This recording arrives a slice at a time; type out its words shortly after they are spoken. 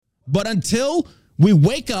But until we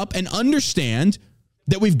wake up and understand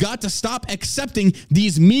that we've got to stop accepting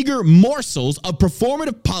these meager morsels of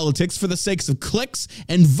performative politics for the sakes of clicks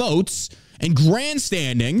and votes and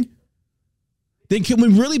grandstanding, then can we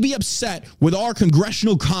really be upset with our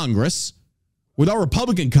congressional Congress, with our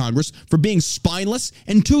Republican Congress, for being spineless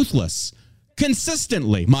and toothless?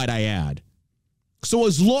 Consistently, might I add. So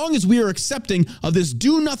as long as we are accepting of this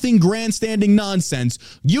do-nothing grandstanding nonsense,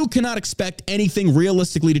 you cannot expect anything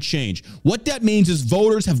realistically to change. What that means is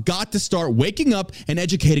voters have got to start waking up and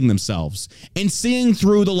educating themselves and seeing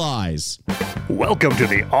through the lies. Welcome to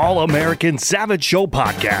the All-American Savage Show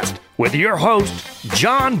podcast with your host,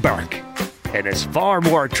 John Burke, and his far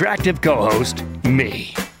more attractive co-host,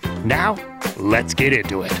 me. Now, let's get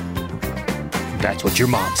into it. That's what your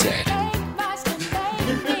mom said.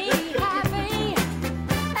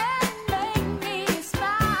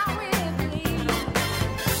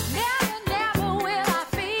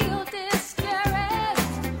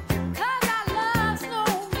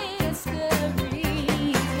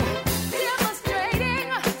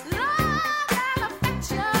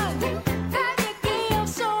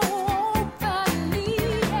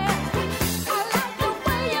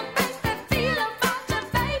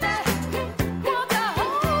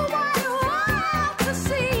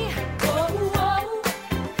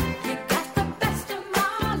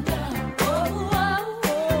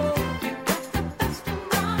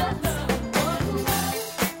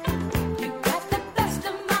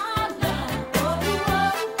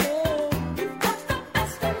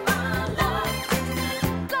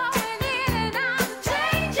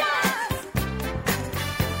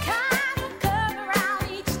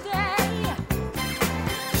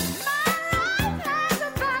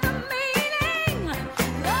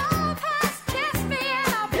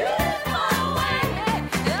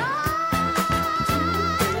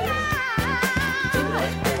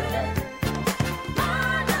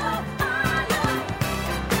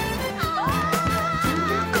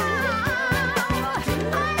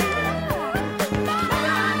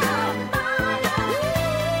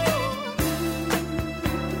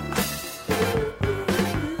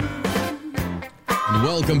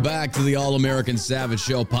 Welcome back to the All-American Savage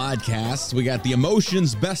Show podcast. We got the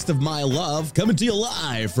Emotions Best of My Love coming to you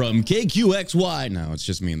live from KQXY. No, it's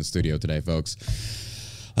just me in the studio today, folks.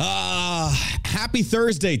 Happy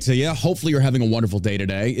Thursday to you. Hopefully you're having a wonderful day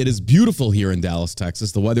today. It is beautiful here in Dallas,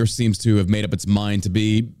 Texas. The weather seems to have made up its mind to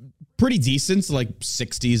be pretty decent, like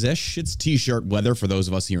 60s-ish. It's t-shirt weather for those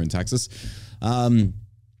of us here in Texas.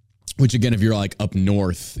 Which, again, if you're like up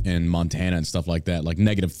north in Montana and stuff like that, like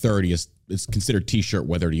negative 30 is considered t-shirt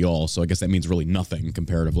weather to y'all. So I guess that means really nothing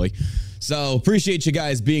comparatively. So appreciate you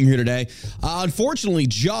guys being here today. Unfortunately,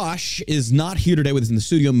 Josh is not here today with us in the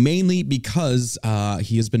studio, mainly because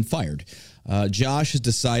he has been fired. Josh has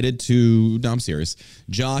decided to, no, I'm serious.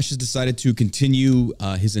 Josh has decided to continue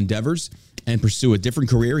his endeavors and pursue a different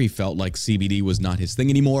career. He felt like CBD was not his thing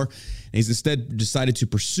anymore. And he's instead decided to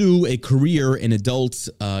pursue a career in adult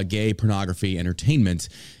gay pornography entertainment.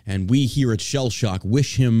 And we here at Shell Shock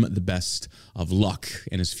wish him the best of luck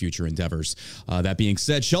in his future endeavors. That being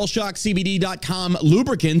said, ShellShockCBD.com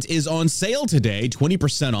lubricant is on sale today,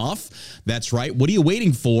 20% off. That's right. What are you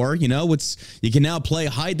waiting for? You know, you can now play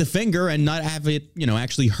hide the finger and not have it,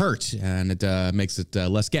 actually hurt. And it makes it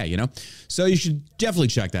less gay, So you should definitely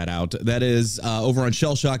check that out. That is over on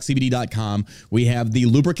ShellShockCBD.com. We have the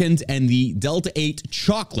lubricant and the Delta 8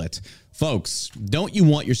 chocolate. Folks, don't you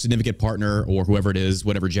want your significant partner or whoever it is,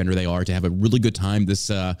 whatever gender they are, to have a really good time this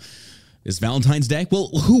Valentine's Day? Well,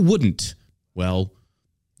 who wouldn't? Well,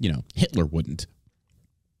 Hitler wouldn't.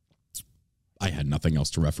 I had nothing else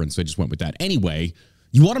to reference, so I just went with that. Anyway,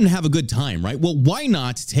 you want them to have a good time, right? Well, why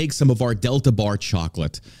not take some of our Delta Bar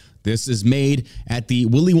chocolate? This is made at the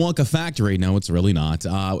Willy Wonka factory. No, it's really not.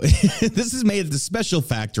 This is made at the special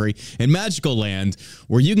factory in Magical Land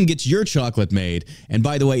where you can get your chocolate made. And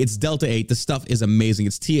by the way, it's Delta 8. The stuff is amazing.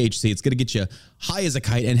 It's THC. It's going to get you high as a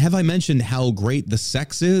kite. And have I mentioned how great the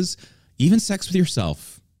sex is? Even sex with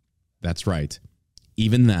yourself. That's right.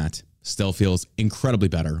 Even that still feels incredibly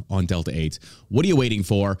better on Delta 8. What are you waiting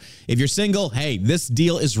for? If you're single, hey, this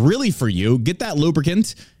deal is really for you. Get that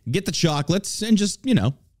lubricant, get the chocolates, and just,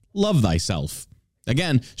 love thyself.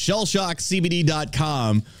 Again,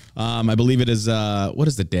 ShellShockCBD.com. I believe it is, what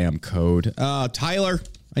is the damn code? Tyler,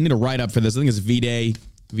 I need a write-up for this. I think it's V-Day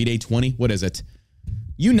 20. What is it?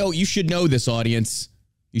 You should know this, audience.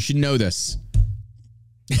 You should know this.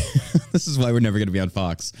 This is why we're never going to be on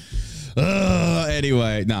Fox.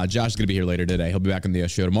 Anyway, Josh is going to be here later today. He'll be back on the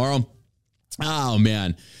show tomorrow. Oh,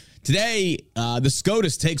 man. Today, the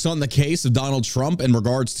SCOTUS takes on the case of Donald Trump in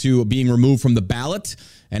regards to being removed from the ballot.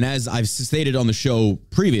 And as I've stated on the show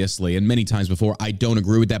previously and many times before, I don't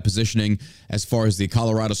agree with that positioning as far as the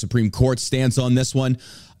Colorado Supreme Court stance on this one.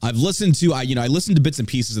 I've listened to, I listened to bits and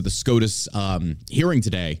pieces of the SCOTUS hearing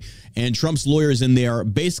today, and Trump's lawyers in there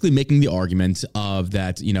basically making the argument of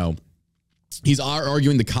that, he's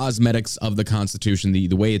arguing the cosmetics of the Constitution, the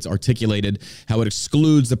way it's articulated, how it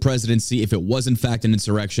excludes the presidency if it was in fact an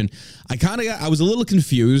insurrection. I was a little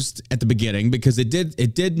confused at the beginning because it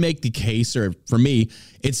did make the case, or for me,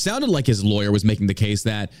 it sounded like his lawyer was making the case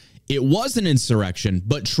that it was an insurrection,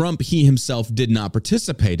 but Trump, he himself did not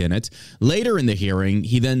participate in it. Later in the hearing,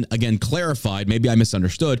 he then again clarified, maybe I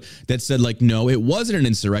misunderstood, that said no, it wasn't an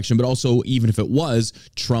insurrection, but also even if it was,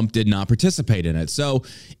 Trump did not participate in it. So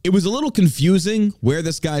it was a little confusing where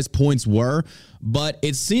this guy's points were, but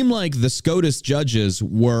it seemed like the SCOTUS judges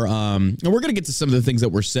were, and we're going to get to some of the things that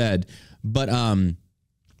were said, but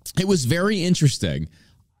it was very interesting.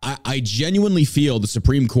 I genuinely feel the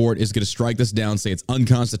Supreme Court is going to strike this down, say it's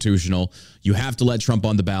unconstitutional. You have to let Trump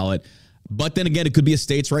on the ballot. But then again, it could be a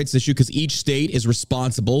states' rights issue because each state is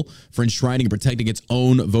responsible for enshrining and protecting its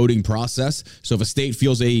own voting process. So if a state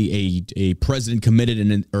feels a president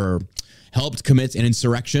committed or helped commit an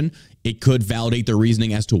insurrection, it could validate their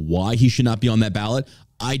reasoning as to why he should not be on that ballot.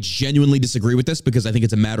 I genuinely disagree with this because I think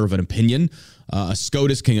it's a matter of an opinion.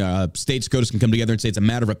 State SCOTUS can come together and say it's a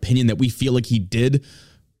matter of opinion that we feel like he did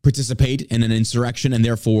participate in an insurrection and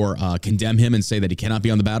therefore condemn him and say that he cannot be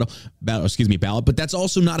on the ballot. But that's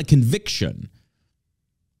also not a conviction.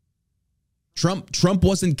 Trump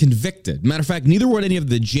wasn't convicted. Matter of fact, neither were any of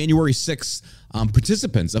the January 6th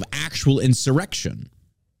participants of actual insurrection.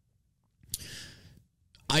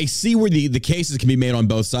 I see where the cases can be made on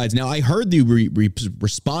both sides. Now, I heard the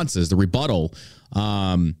responses, the rebuttal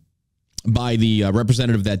by the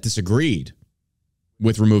representative that disagreed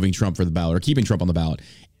with removing Trump for the ballot or keeping Trump on the ballot.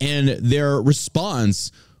 And their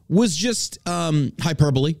response was just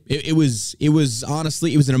hyperbole. It was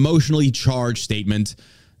honestly, it was an emotionally charged statement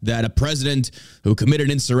that a president who committed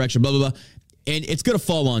an insurrection, blah, blah, blah. And it's going to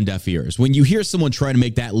fall on deaf ears. When you hear someone try to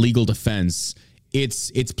make that legal defense,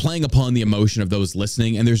 it's playing upon the emotion of those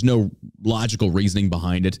listening, and there's no logical reasoning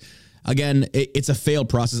behind it. Again, it's a failed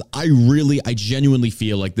process. I genuinely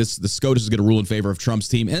feel like the SCOTUS is going to rule in favor of Trump's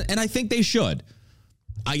team, and I think they should.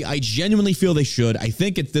 I genuinely feel they should. I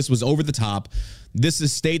think this was over the top. This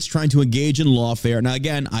is states trying to engage in lawfare. Now,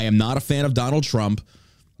 again, I am not a fan of Donald Trump,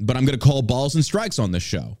 but I'm going to call balls and strikes on this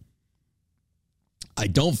show. I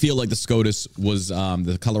don't feel like the SCOTUS was,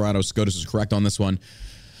 the Colorado SCOTUS is correct on this one.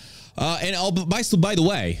 By the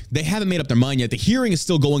way, they haven't made up their mind yet. The hearing is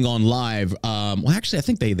still going on live. Well, actually, I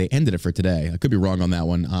think they ended it for today. I could be wrong on that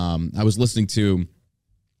one. I was listening to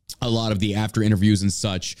a lot of the after interviews and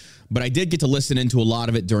such, but I did get to listen into a lot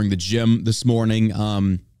of it during the gym this morning.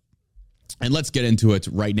 And let's get into it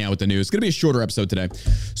right now with the news. It's going to be a shorter episode today.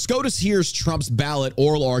 SCOTUS hears Trump's ballot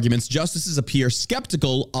oral arguments. Justices appear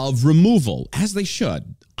skeptical of removal, as they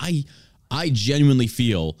should. I genuinely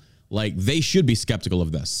feel like they should be skeptical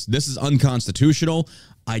of this. This is unconstitutional.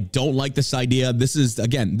 I don't like this idea.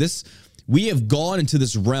 We have gone into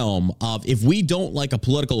this realm of if we don't like a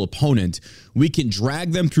political opponent, we can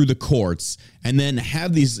drag them through the courts and then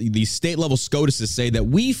have these state level SCOTUSes say that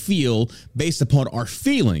we feel based upon our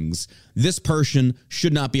feelings, this person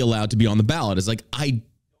should not be allowed to be on the ballot. It's like, I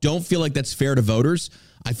don't feel like that's fair to voters.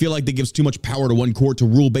 I feel like that gives too much power to one court to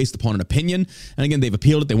rule based upon an opinion. And again, they've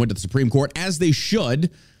appealed it. They went to the Supreme Court, as they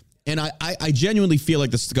should. And I genuinely feel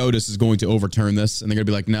like the SCOTUS is going to overturn this. And they're going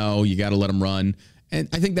to be like, no, you got to let them run. And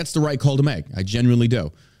I think that's the right call to make. I genuinely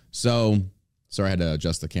do. So, sorry, I had to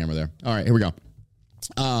adjust the camera there. All right, here we go.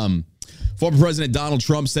 Former President Donald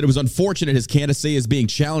Trump said it was unfortunate his candidacy is being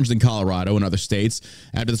challenged in Colorado and other states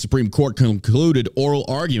after the Supreme Court concluded oral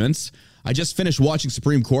arguments. I just finished watching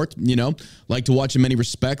Supreme Court, like to watch in many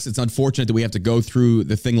respects. It's unfortunate that we have to go through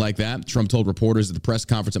the thing like that, Trump told reporters at the press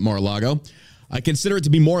conference at Mar-a-Lago. I consider it to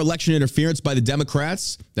be more election interference by the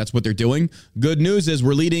Democrats. That's what they're doing. Good news is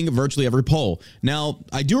we're leading virtually every poll. Now,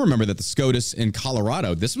 I do remember that the SCOTUS in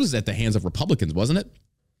Colorado, this was at the hands of Republicans, wasn't it?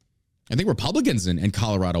 I think Republicans in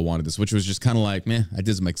Colorado wanted this, which was just kind of like, meh, that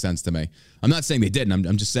doesn't make sense to me. I'm not saying they didn't.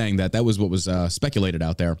 I'm just saying that was what was speculated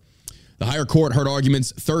out there. The higher court heard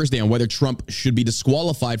arguments Thursday on whether Trump should be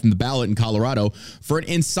disqualified from the ballot in Colorado for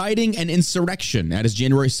inciting an insurrection at his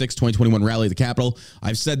January 6, 2021 rally at the Capitol.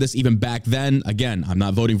 I've said this even back then. Again, I'm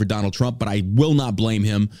not voting for Donald Trump, but I will not blame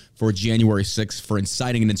him for January 6th for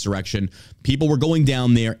inciting an insurrection. People were going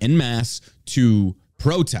down there en masse to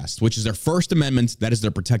protest, which is their First Amendment. That is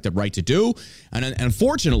their protected right to do. And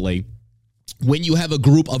unfortunately, when you have a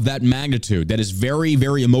group of that magnitude that is very,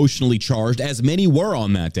 very emotionally charged, as many were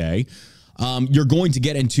on that day, you're going to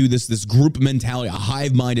get into this group mentality, a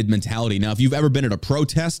hive-minded mentality. Now, if you've ever been at a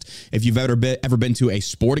protest, if you've ever been to a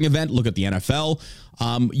sporting event, look at the NFL,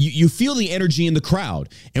 you feel the energy in the crowd.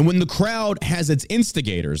 And when the crowd has its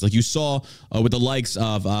instigators, like you saw with the likes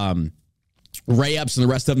of Ray Epps and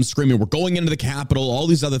the rest of them screaming, we're going into the Capitol, all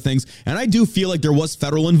these other things. And I do feel like there was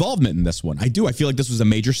federal involvement in this one. I feel like this was a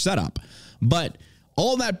major setup. But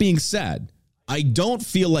all that being said, I don't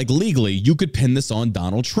feel like legally you could pin this on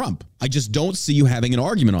Donald Trump. I just don't see you having an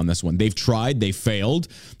argument on this one. They've tried, they failed.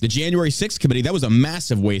 The January 6th committee, that was a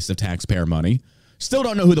massive waste of taxpayer money. Still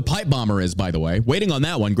don't know who the pipe bomber is, by the way. Waiting on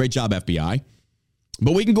that one. Great job, FBI.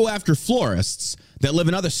 But we can go after florists that live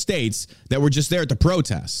in other states that were just there at the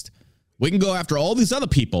protest. We can go after all these other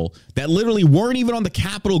people that literally weren't even on the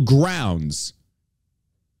Capitol grounds.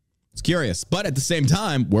 It's curious. But at the same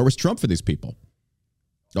time, where was Trump for these people?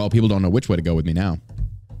 Oh, people don't know which way to go with me now.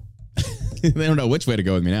 They don't know which way to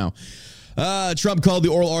go with me now. Trump called the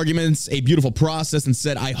oral arguments a beautiful process and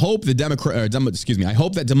said, I hope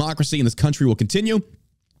that democracy in this country will continue.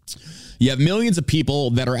 You have millions of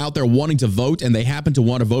people that are out there wanting to vote, and they happen to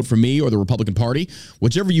want to vote for me or the Republican Party,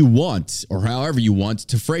 whichever you want or however you want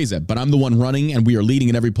to phrase it. But I'm the one running, and we are leading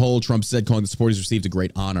in every poll, Trump said, calling the support he's received a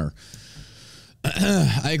great honor.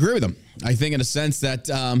 I agree with him. I think in a sense that,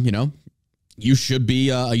 you should be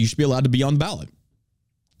allowed to be on the ballot.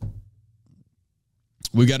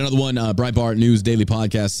 We got another one. Breitbart News Daily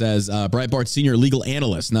Podcast says Breitbart senior legal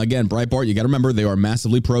analyst. Now, again, Breitbart, you got to remember they are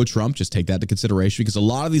massively pro-Trump. Just take that into consideration because a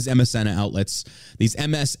lot of these MSM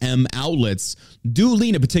outlets do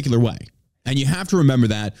lean a particular way. And you have to remember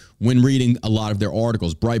that when reading a lot of their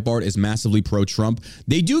articles. Breitbart is massively pro-Trump.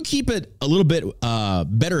 They do keep it a little bit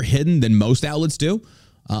better hidden than most outlets do.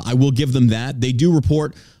 I will give them that. They do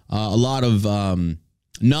report a lot of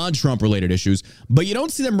non-Trump related issues, but you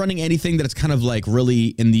don't see them running anything that's kind of like really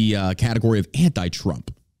in the category of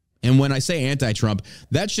anti-Trump. And when I say anti-Trump,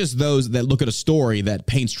 that's just those that look at a story that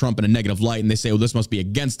paints Trump in a negative light and they say, well, this must be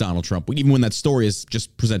against Donald Trump, even when that story is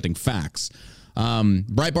just presenting facts.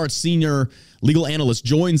 Breitbart's senior legal analyst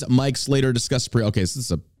joins Mike Slater to discuss. Okay, so this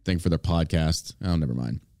is a thing for their podcast. Oh, never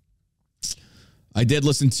mind. I did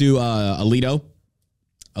listen to Alito.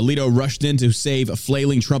 Alito rushed in to save a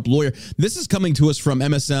flailing Trump lawyer. This is coming to us from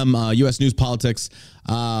MSM, U.S. News Politics,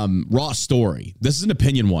 raw story. This is an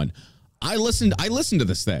opinion one. I listened to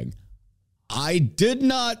this thing. I did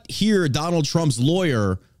not hear Donald Trump's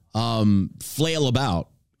lawyer flail about.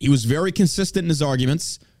 He was very consistent in his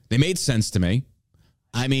arguments. They made sense to me.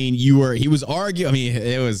 I mean, he was arguing. I mean,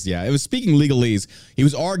 it was speaking legalese. He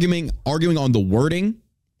was arguing on the wording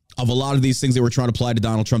of a lot of these things they were trying to apply to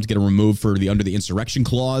Donald Trump to get him removed for under the insurrection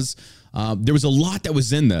clause. There was a lot that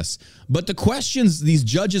was in this, but the questions these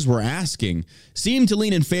judges were asking seemed to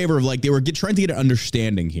lean in favor of like they were trying to get an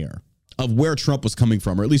understanding here of where Trump was coming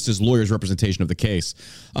from, or at least his lawyer's representation of the case.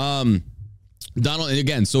 Donald, and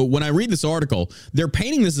again, so when I read this article, they're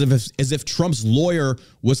painting this as if Trump's lawyer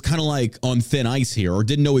was kind of like on thin ice here or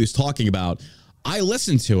didn't know what he was talking about. I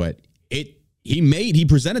listened to it. He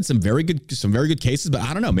presented some very good cases, but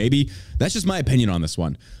I don't know. Maybe that's just my opinion on this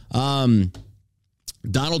one.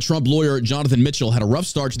 Donald Trump lawyer Jonathan Mitchell had a rough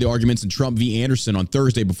start to the arguments in Trump v. Anderson on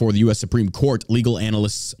Thursday before the U.S. Supreme Court, legal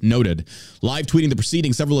analysts noted. Live tweeting the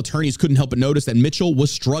proceedings, several attorneys couldn't help but notice that Mitchell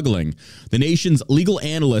was struggling. The nation's legal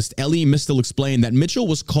analyst, Ellie Mistel, explained that Mitchell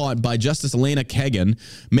was caught by Justice Elena Kagan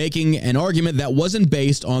making an argument that wasn't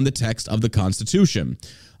based on the text of the Constitution.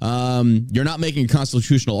 You're not making a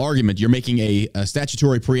constitutional argument. You're making a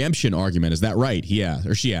statutory preemption argument. Is that right?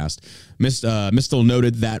 She asked. Mistel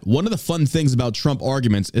noted that one of the fun things about Trump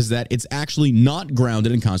arguments is that it's actually not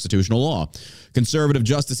grounded in constitutional law. Conservative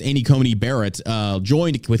Justice Amy Coney Barrett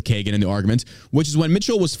joined with Kagan in the argument, which is when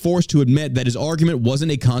Mitchell was forced to admit that his argument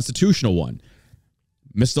wasn't a constitutional one.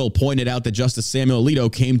 Mistel pointed out that Justice Samuel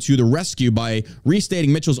Alito came to the rescue by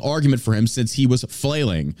restating Mitchell's argument for him since he was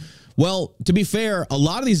flailing. Well, to be fair, a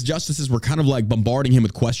lot of these justices were kind of like bombarding him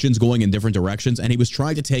with questions going in different directions, and he was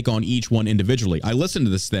trying to take on each one individually. I listened to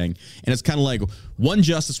this thing, and it's kind of like one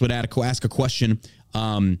justice would ask a question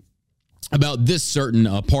about this certain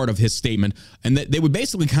part of his statement, and they would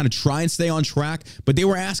basically kind of try and stay on track, but they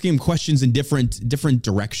were asking him questions in different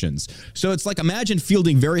directions. So it's like, imagine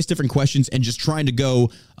fielding various different questions and just trying to go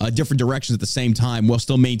different directions at the same time while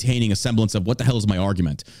still maintaining a semblance of what the hell is my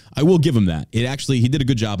argument. I will give him that. He did a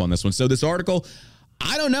good job on this one. So this article,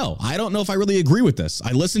 I don't know. I don't know if I really agree with this.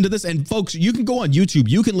 I listened to this, and folks, you can go on YouTube.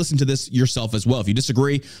 You can listen to this yourself as well. If you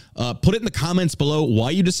disagree, put it in the comments below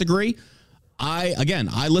why you disagree.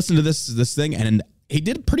 I listened to this thing, and he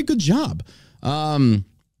did a pretty good job.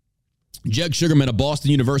 Jed Sugarman, a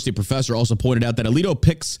Boston University professor, also pointed out that Alito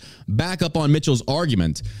picks back up on Mitchell's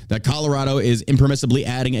argument that Colorado is impermissibly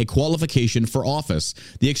adding a qualification for office.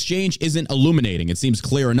 The exchange isn't illuminating. It seems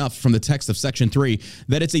clear enough from the text of Section 3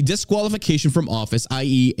 that it's a disqualification from office,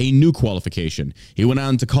 i.e. a new qualification. He went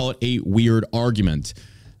on to call it a weird argument.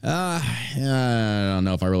 I don't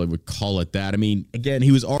know if I really would call it that. I mean, again,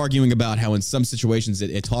 he was arguing about how in some situations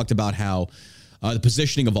it talked about how the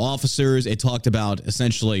positioning of officers, it talked about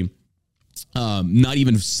essentially not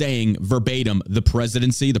even saying verbatim the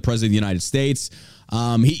president of the United States.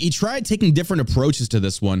 He tried taking different approaches to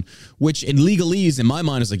this one, which in legalese, in my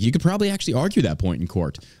mind, is like you could probably actually argue that point in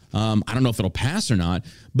court. I don't know if it'll pass or not.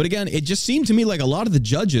 But again, it just seemed to me like a lot of the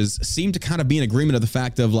judges seem to kind of be in agreement of the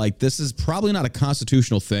fact of like this is probably not a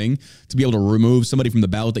constitutional thing to be able to remove somebody from the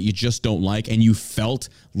ballot that you just don't like and you felt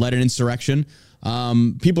led an insurrection.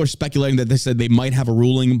 People are speculating that they said they might have a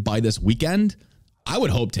ruling by this weekend. I would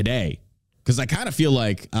hope today. Because I kind of feel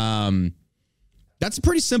like that's a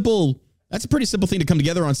pretty simple thing to come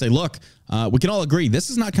together on and say, look, we can all agree this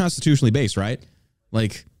is not constitutionally based, right?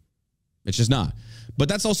 Like, it's just not. But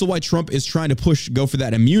that's also why Trump is trying to go for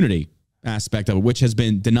that immunity aspect of it, which has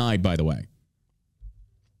been denied, by the way.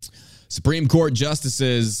 Supreme Court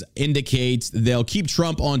justices indicate they'll keep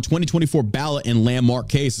Trump on 2024 ballot in landmark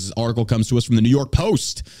cases. This article comes to us from the New York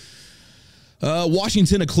Post.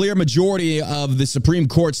 Washington, a clear majority of the Supreme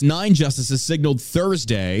Court's 9 justices signaled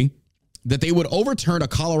Thursday that they would overturn a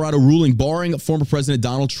Colorado ruling barring former President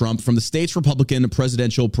Donald Trump from the state's Republican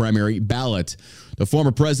presidential primary ballot. The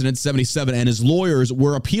former president, 77, and his lawyers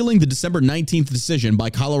were appealing the December 19th decision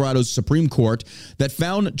by Colorado's Supreme Court that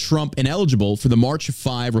found Trump ineligible for the March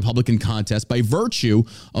 5 Republican contest by virtue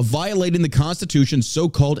of violating the Constitution's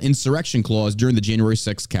so-called insurrection clause during the January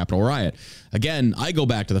 6th Capitol riot. Again, I go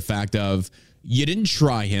back to the fact of you didn't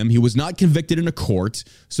try him. He was not convicted in a court.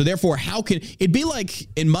 So therefore, how can it be like,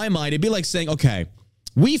 in my mind, it'd be like saying, okay,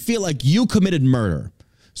 we feel like you committed murder.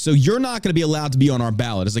 So you're not going to be allowed to be on our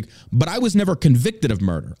ballot. It's like, but I was never convicted of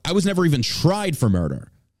murder. I was never even tried for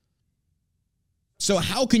murder. So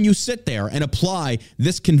how can you sit there and apply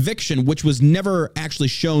this conviction, which was never actually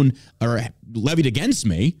shown or levied against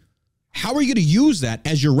me? How are you going to use that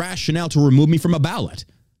as your rationale to remove me from a ballot?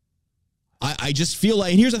 I just feel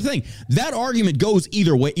like, and here's the thing, that argument goes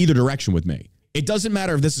either way, either direction with me. It doesn't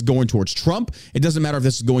matter if this is going towards Trump. It doesn't matter if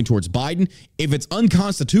this is going towards Biden. If it's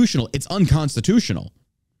unconstitutional, it's unconstitutional.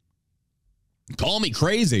 Call me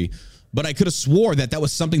crazy, but I could have swore that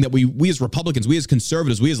was something that we as Republicans, we as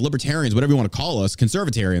conservatives, we as libertarians, whatever you want to call us,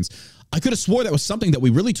 conservatarians, I could have swore that was something that we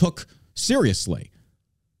really took seriously.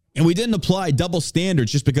 And we didn't apply double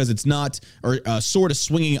standards just because it's not, or sort of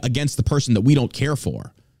swinging against the person that we don't care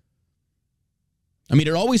for. I mean,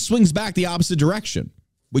 it always swings back the opposite direction.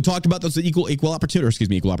 We talked about those equal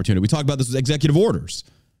opportunity. We talked about this with executive orders.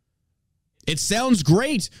 It sounds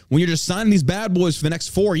great when you're just signing these bad boys for the next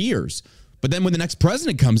 4 years. But then when the next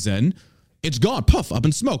president comes in, it's gone, puff, up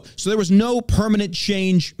in smoke. So there was no permanent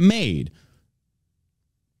change made.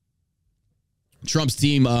 Trump's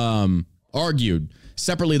team argued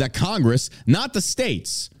separately that Congress, not the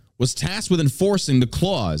states, was tasked with enforcing the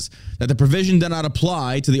clause that the provision did not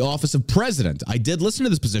apply to the office of president. I did listen to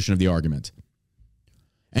this position of the argument.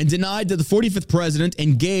 And denied that the 45th president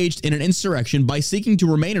engaged in an insurrection by seeking to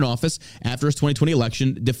remain in office after his 2020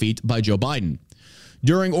 election defeat by Joe Biden.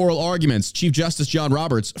 During oral arguments, Chief Justice John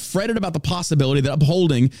Roberts fretted about the possibility that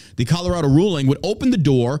upholding the Colorado ruling would open the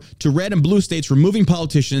door to red and blue states removing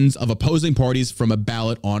politicians of opposing parties from a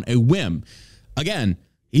ballot on a whim. Again,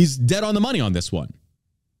 he's dead on the money on this one.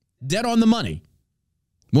 Dead on the money.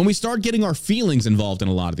 When we start getting our feelings involved in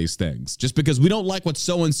a lot of these things, just because we don't like what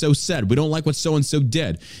so-and-so said, we don't like what so-and-so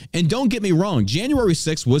did. And don't get me wrong, January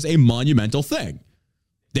 6th was a monumental thing.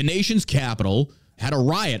 The nation's capital had a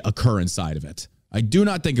riot occur inside of it. I do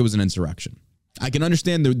not think it was an insurrection. I can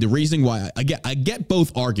understand the reasoning why. I get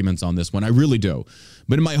both arguments on this one. I really do.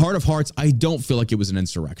 But in my heart of hearts, I don't feel like it was an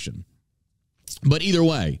insurrection. But either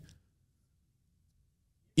way,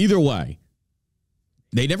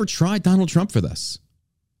 they never tried Donald Trump for this.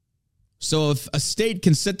 So if a state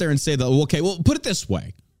can sit there and say that, okay, well, put it this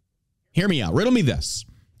way. Hear me out. Riddle me this.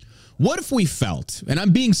 What if we felt, and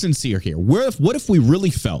I'm being sincere here, what if we really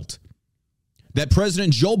felt that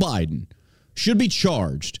President Joe Biden should be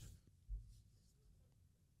charged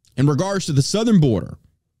in regards to the southern border,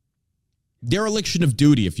 dereliction of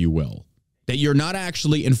duty, if you will, that you're not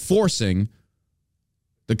actually enforcing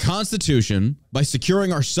the Constitution by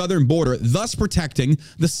securing our southern border, thus protecting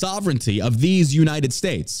the sovereignty of these United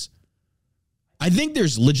States? I think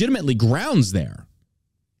there's legitimately grounds there.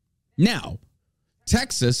 Now,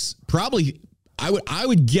 Texas probably I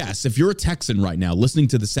would guess if you're a Texan right now listening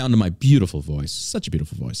to the sound of my beautiful voice, such a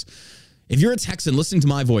beautiful voice. If you're a Texan listening to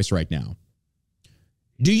my voice right now,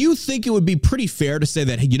 do you think it would be pretty fair to say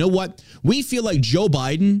that, hey, you know what? We feel like Joe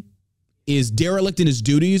Biden is derelict in his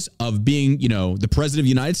duties of being, the president of the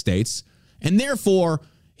United States, and therefore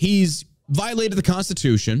he's violated the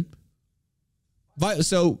Constitution.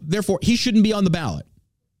 So therefore he shouldn't be on the ballot.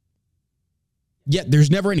 Yet there's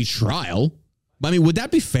never any trial. I mean, would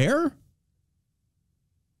that be fair?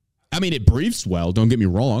 I mean, it briefs well, don't get me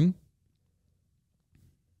wrong.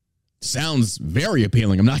 Sounds very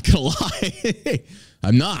appealing. I'm not going to lie.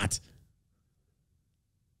 I'm not.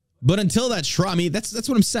 But until that trial, I mean, that's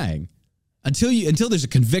what I'm saying. Until there's a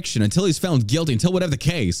conviction, until he's found guilty, until whatever the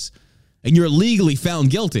case, and you're legally found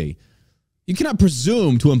guilty, you cannot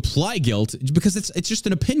presume to imply guilt because it's just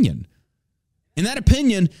an opinion. And that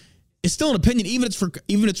opinion is still an opinion, even if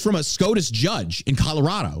it's from a SCOTUS judge in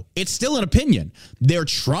Colorado. It's still an opinion. They're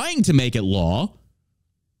trying to make it law.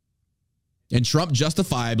 And Trump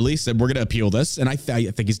justifiably said, we're going to appeal this. And I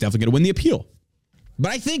think he's definitely going to win the appeal.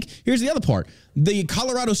 But I think, here's the other part. The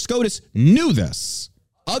Colorado SCOTUS knew this.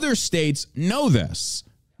 Other states know this.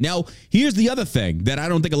 Now, here's the other thing that I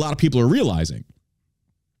don't think a lot of people are realizing.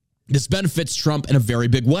 This benefits Trump in a very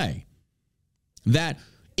big way. That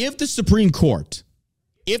if the Supreme Court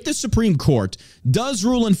does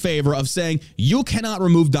rule in favor of saying you cannot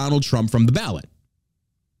remove Donald Trump from the ballot,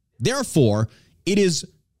 therefore, it is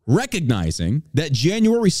recognizing that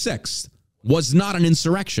January 6th was not an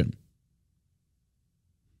insurrection.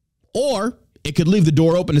 Or it could leave the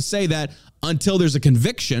door open to say that until there's a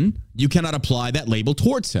conviction, you cannot apply that label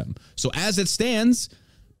towards him. So as it stands,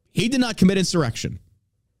 he did not commit insurrection.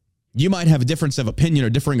 You might have a difference of opinion or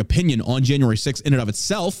differing opinion on January 6th in and of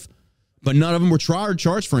itself, but none of them were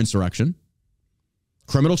charged for insurrection.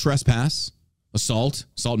 Criminal trespass, assault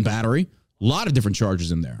and battery, a lot of different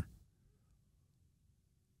charges in there.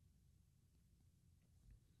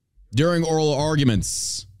 During oral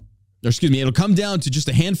arguments, it'll come down to just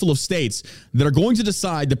a handful of states that are going to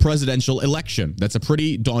decide the presidential election. That's a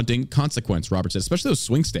pretty daunting consequence, Robert said, especially those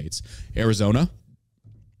swing states. Arizona,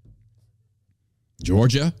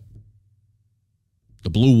 Georgia, the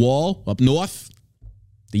Blue Wall up north,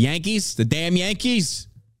 the Yankees, the damn Yankees.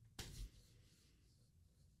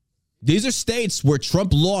 These are states where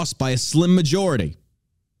Trump lost by a slim majority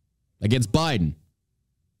against Biden.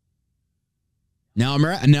 Now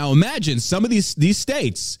imagine some of these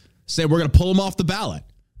states say we're going to pull him off the ballot.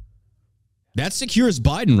 That secures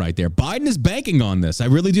Biden right there. Biden is banking on this. I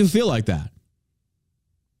really do feel like that.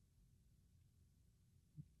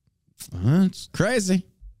 It's crazy.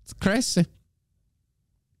 It's crazy.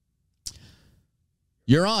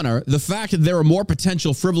 Your Honor, the fact that there are more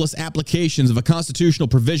potential frivolous applications of a constitutional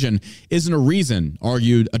provision isn't a reason,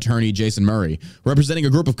 argued attorney Jason Murray, representing a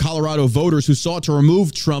group of Colorado voters who sought to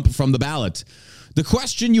remove Trump from the ballot. The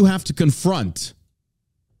question you have to confront,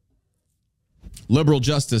 liberal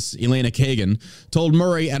Justice Elena Kagan told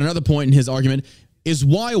Murray at another point in his argument, is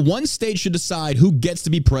why one state should decide who gets to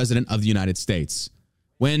be president of the United States.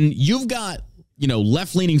 When you've got,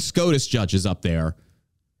 left-leaning SCOTUS judges up there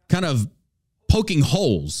kind of poking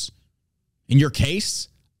holes in your case,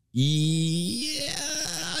 yeah,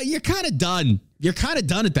 you're kind of done. You're kind of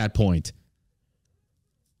done at that point.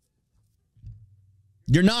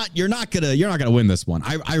 You're not gonna win this one.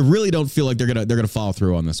 I really don't feel like they're gonna follow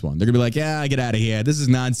through on this one. They're gonna be like, yeah, get out of here. This is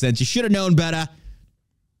nonsense. You should have known better.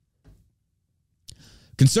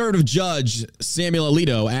 Conservative Judge Samuel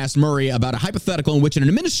Alito asked Murray about a hypothetical in which an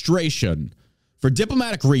administration, for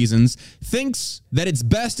diplomatic reasons, thinks that it's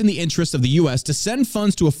best in the interest of the U.S. to send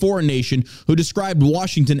funds to a foreign nation who described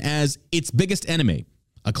Washington as its biggest enemy,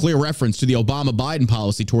 a clear reference to the Obama-Biden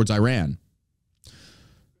policy towards Iran.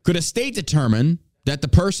 Could a state determine that the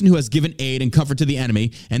person who has given aid and comfort to the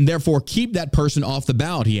enemy and therefore keep that person off the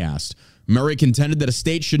ballot, he asked. Murray contended that a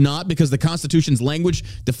state should not because the Constitution's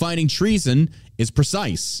language defining treason is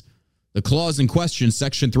precise. The clause in question,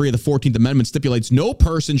 Section 3 of the 14th Amendment, stipulates no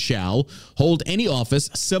person shall hold any office,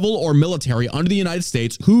 civil or military, under the United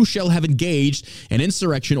States who shall have engaged in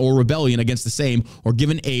insurrection or rebellion against the same or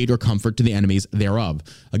given aid or comfort to the enemies thereof.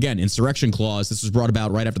 Again, insurrection clause, this was brought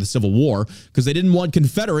about right after the Civil War because they didn't want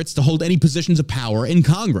Confederates to hold any positions of power in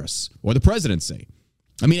Congress or the presidency.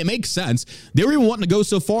 I mean, it makes sense. They were even wanting to go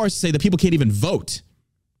so far as to say that people can't even vote,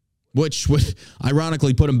 which would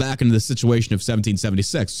ironically put them back into the situation of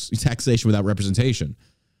 1776, taxation without representation.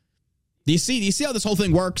 Do you see how this whole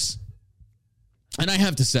thing works? And I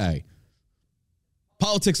have to say,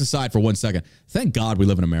 politics aside for 1 second, thank God we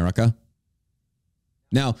live in America.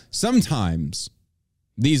 Now, sometimes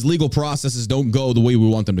these legal processes don't go the way we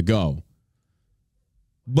want them to go.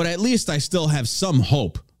 but at least I still have some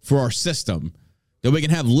hope for our system that we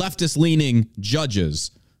can have leftist-leaning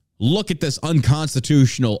judges look at this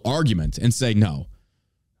unconstitutional argument and say, no,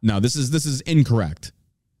 this is incorrect.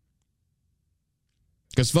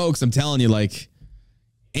 Because, folks, I'm telling you, like,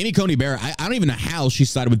 Amy Coney Barrett, I don't even know how she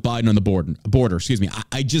sided with Biden on the border. Excuse me.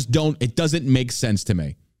 I just don't. It doesn't make sense to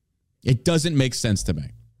me. It doesn't make sense to me.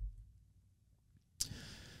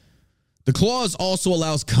 The clause also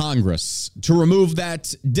allows Congress to remove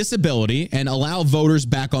that disability and allow voters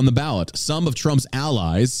back on the ballot. Some of Trump's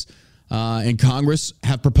allies in Congress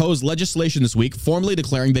have proposed legislation this week, formally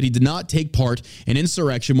declaring that he did not take part in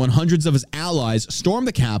insurrection when hundreds of his allies stormed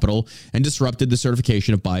the Capitol and disrupted the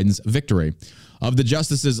certification of Biden's victory. Of the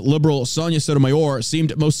justices, liberal Sonia Sotomayor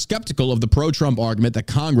seemed most skeptical of the pro-Trump argument that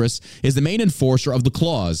Congress is the main enforcer of the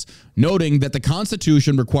clause, noting that the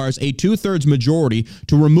Constitution requires a two-thirds majority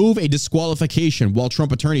to remove a disqualification, while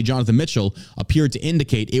Trump attorney Jonathan Mitchell appeared to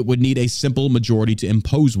indicate it would need a simple majority to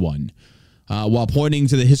impose one. While pointing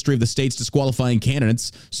to the history of the states disqualifying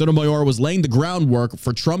candidates, Sotomayor was laying the groundwork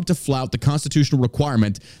for Trump to flout the constitutional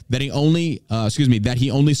requirement that he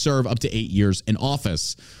only serve up to 8 years in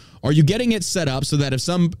office. Are you getting it set up so that if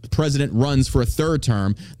some president runs for a third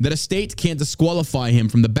term, that a state can't disqualify him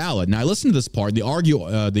from the ballot? Now, I listened to this part. The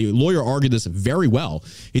lawyer argued this very well.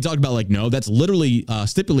 He talked about, like, no, that's literally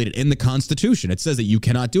stipulated in the Constitution. It says that you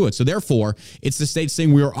cannot do it. So therefore, it's the state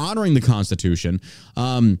saying we are honoring the Constitution.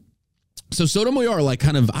 So Sotomayor, like,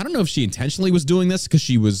 kind of, I don't know if she intentionally was doing this because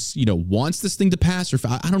she was, wants this thing to pass, or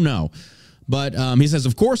I don't know. But he says,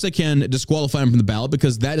 of course, they can disqualify him from the ballot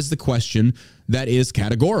because that is the question that is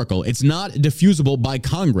categorical. It's not diffusible by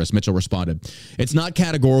Congress, Mitchell responded. It's not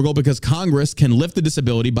categorical because Congress can lift the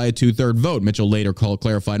disability by a two-third vote, Mitchell later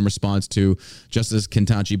clarified in response to Justice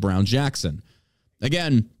Ketanji Brown Jackson.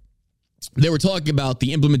 Again, they were talking about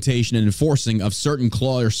the implementation and enforcing of certain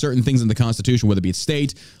clause or certain things in the Constitution, whether it be at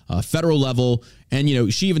state, federal level.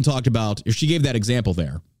 And, she even talked about, or she gave that example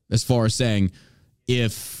there as far as saying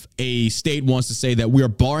if a state wants to say that we are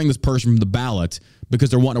barring this person from the ballot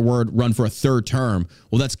because they're wanting to run for a third term,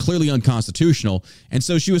 well, that's clearly unconstitutional. And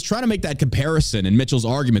so she was trying to make that comparison, and Mitchell's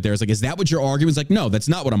argument there is like, is that what your argument is? Like, no, that's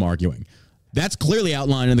not what I'm arguing. That's clearly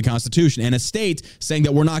outlined in the Constitution. And a state saying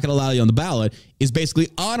that we're not going to allow you on the ballot is basically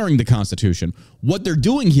honoring the Constitution. What they're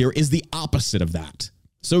doing here is the opposite of that.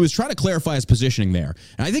 So he was trying to clarify his positioning there.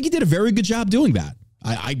 And I think he did a very good job doing that.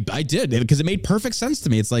 I did, because it made perfect sense to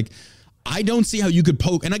me. It's like, I don't see how you could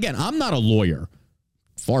poke. And again, I'm not a lawyer.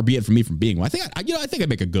 Far be it from me from being one. I think I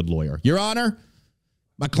make a good lawyer. Your Honor,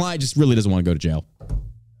 my client just really doesn't want to go to jail.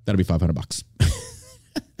 That'll be $500.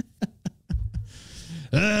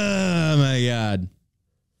 Oh, my God.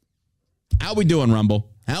 How we doing,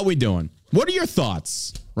 Rumble? How we doing? What are your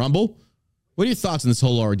thoughts, Rumble? What are your thoughts on this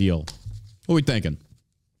whole ordeal? What are we thinking?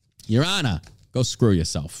 Your Honor, go screw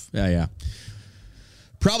yourself. Yeah.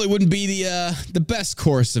 Probably wouldn't be the best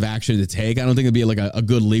course of action to take. I don't think it'd be like a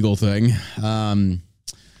good legal thing.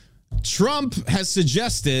 Trump has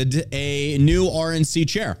suggested a new RNC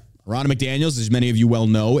chair. Ronna McDaniels, as many of you well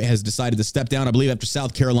know, has decided to step down, I believe, after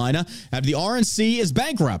South Carolina, after the RNC is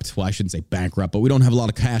bankrupt. Well, I shouldn't say bankrupt, but we don't have a lot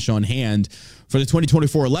of cash on hand for the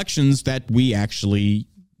 2024 elections that we actually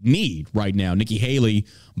need right now. Nikki Haley,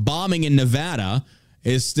 bombing in Nevada,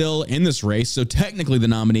 is still in this race. So technically the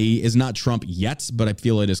nominee is not Trump yet, but I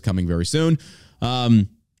feel it is coming very soon. But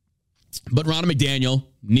Ronna McDaniel,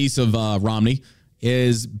 niece of Romney,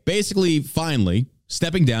 is basically finally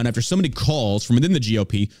stepping down after so many calls from within the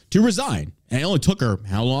GOP to resign. And it only took her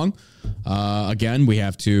how long? Again, we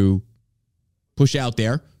have to push out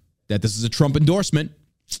there that this is a Trump endorsement.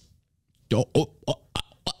 People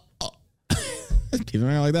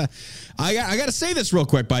are like that. I got to say this real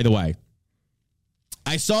quick, by the way.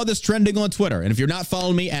 I saw this trending on Twitter, and if you're not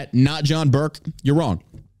following me at Not John Burke, you're wrong.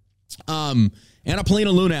 Anna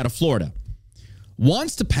Paulina Luna out of Florida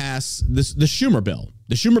wants to pass the Schumer bill.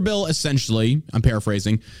 The Schumer bill, essentially, I'm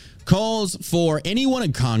paraphrasing, calls for anyone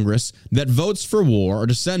in Congress that votes for war or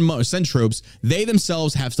to send troops, they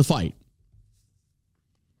themselves have to fight.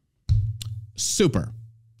 Super.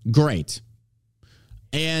 Great.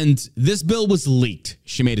 And this bill was leaked.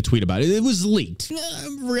 She made a tweet about it. It was leaked.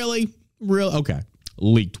 Really? Okay.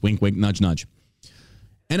 Leaked. Wink, wink, nudge, nudge.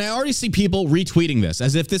 And I already see people retweeting this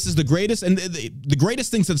as if this is the greatest and the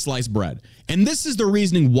greatest thing since sliced bread. And this is the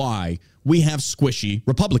reasoning why we have squishy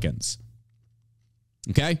Republicans.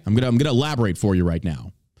 Okay? I'm gonna elaborate for you right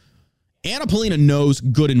now. Anna Paulina knows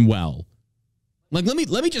good and well. Like, let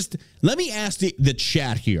me ask the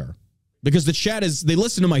chat here, because the chat they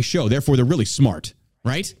listen to my show, therefore they're really smart,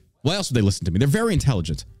 right? Why else would they listen to me? They're very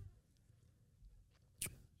intelligent.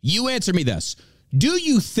 You answer me this. do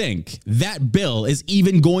you think that bill is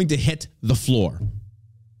even going to hit the floor?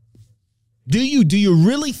 Do you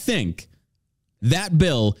really think that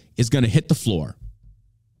bill is going to hit the floor?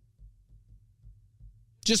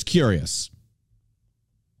 Just curious.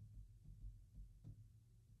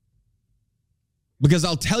 Because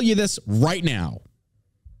I'll tell you this right now.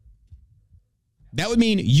 That would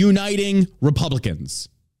mean uniting Republicans.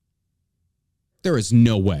 There is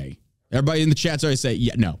no way. Everybody in the chat's already say,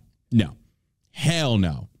 yeah, no, hell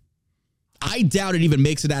no. I doubt it even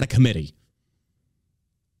makes it out of committee.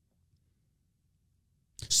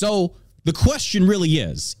 So the question really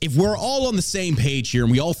is, if we're all on the same page here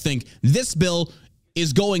and we all think this bill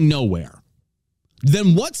is going nowhere,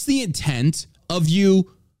 then what's the intent of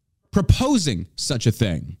you proposing such a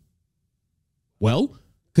thing? Well,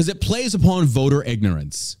 because it plays upon voter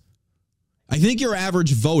ignorance. I think your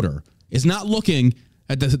average voter is not looking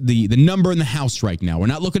at the number in the House right now. We're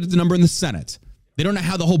not looking at the number in the Senate. They don't know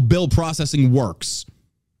how the whole bill processing works.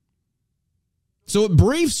 So it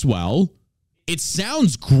briefs well. It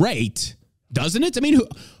sounds great, doesn't it? I mean,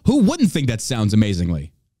 who wouldn't think that sounds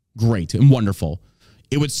amazingly great and wonderful?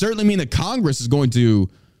 It would certainly mean that Congress is going to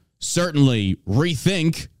certainly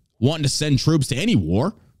rethink wanting to send troops to any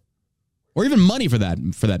war, or even money for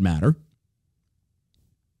that matter.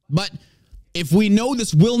 But if we know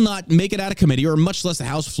this will not make it out of committee, or much less the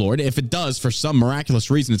House floor, if it does, for some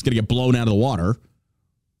miraculous reason, it's going to get blown out of the water,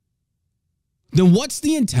 then what's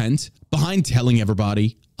the intent behind telling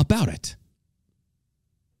everybody about it?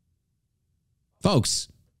 Folks,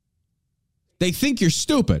 they think you're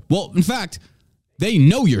stupid. Well, in fact, they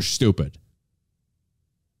know you're stupid.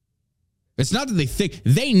 It's not that they think,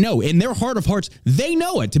 they know. In their heart of hearts, they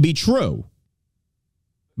know it to be true.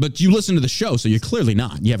 But you listen to the show, so you're clearly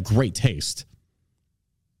not. You have great taste,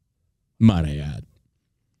 might I add.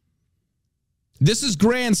 This is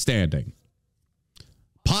grandstanding,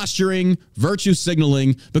 posturing, virtue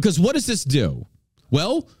signaling, because what does this do?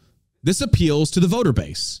 Well, this appeals to the voter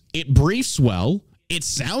base. It briefs well. It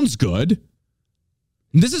sounds good.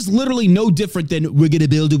 This is literally no different than we're going to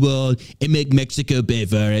build a wall and make Mexico pay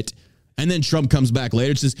for it. And then Trump comes back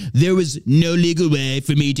later and says, there was no legal way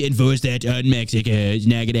for me to enforce that on Mexico. It's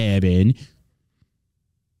not going to happen.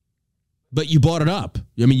 But you brought it up.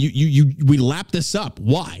 I mean, we lapped this up.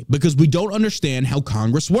 Why? Because we don't understand how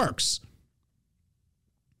Congress works.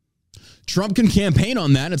 Trump can campaign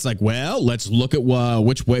on that. It's like, well, let's look at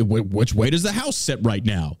which way does the House sit right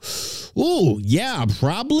now? Oh, yeah,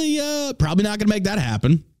 probably not going to make that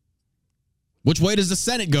happen. Which way does the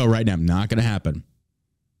Senate go right now? Not going to happen.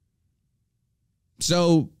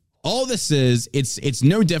 So all this is, it's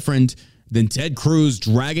no different than Ted Cruz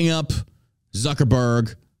dragging up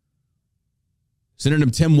Zuckerberg, Senator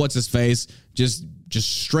Tim What's-His-Face, just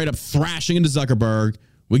straight up thrashing into Zuckerberg.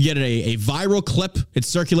 We get a viral clip. It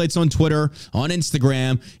circulates on Twitter, on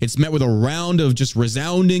Instagram. It's met with a round of just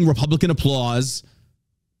resounding Republican applause.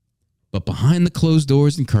 But behind the closed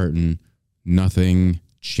doors and curtain, nothing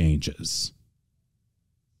changes.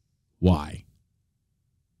 Why?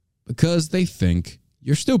 Because they think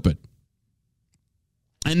you're stupid.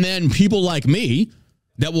 And then people like me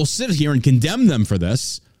that will sit here and condemn them for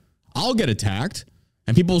this, I'll get attacked.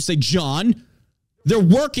 And people will say, John, they're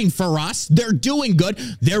working for us. They're doing good.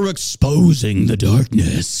 They're exposing the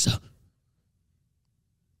darkness.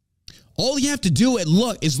 All you have to do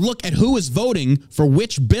is look at who is voting for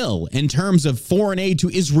which bill in terms of foreign aid to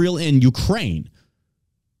Israel and Ukraine.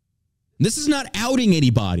 This is not outing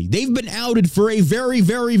anybody. They've been outed for a very,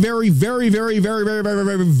 very, very, very, very, very, very, very,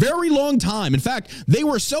 very, very long time. In fact, they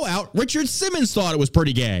were so out, Richard Simmons thought it was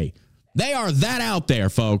pretty gay. They are that out there,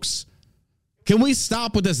 folks. Can we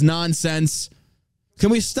stop with this nonsense?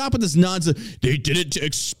 Can we stop with this nonsense? They did it to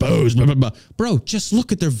expose, blah, blah, blah. Bro, just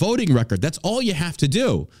look at their voting record. That's all you have to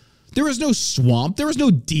do. There is no swamp. There is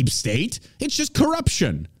no deep state. It's just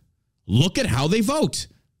corruption. Look at how they vote.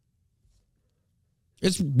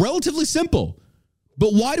 It's relatively simple.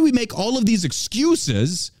 But why do we make all of these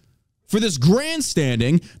excuses for this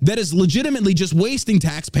grandstanding that is legitimately just wasting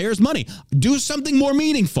taxpayers' money? Do something more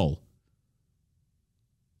meaningful.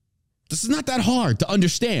 This is not that hard to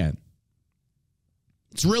understand.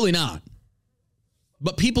 It's really not.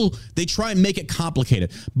 But people, they try and make it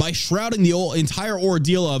complicated by shrouding the entire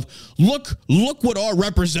ordeal of, look what our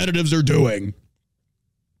representatives are doing.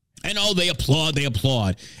 And they applaud.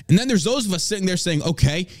 And then there's those of us sitting there saying,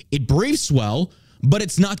 okay, it briefs well, but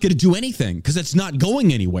it's not going to do anything because it's not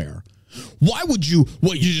going anywhere. Why would you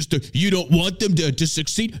don't want them to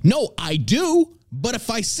succeed? No, I do. But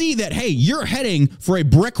if I see that, hey, you're heading for a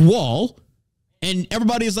brick wall and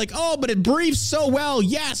everybody is like, oh, but it briefs so well.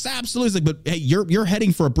 Yes, absolutely. It's like, but hey, you're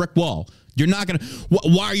heading for a brick wall. You're not going to.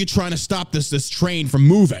 Why are you trying to stop this train from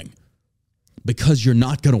moving? Because you're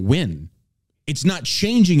not going to win. It's not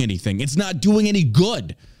changing anything. It's not doing any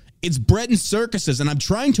good. It's bread and circuses, and I'm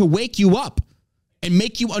trying to wake you up and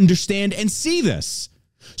make you understand and see this.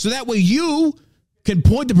 So that way you can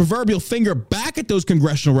point the proverbial finger back at those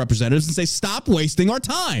congressional representatives and say, stop wasting our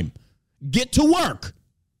time. Get to work.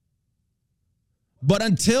 But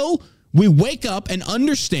until we wake up and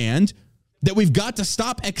understand that we've got to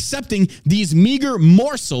stop accepting these meager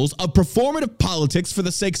morsels of performative politics for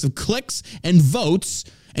the sakes of clicks and votes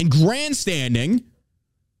and grandstanding,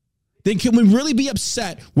 then can we really be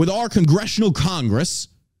upset with our congressional Congress,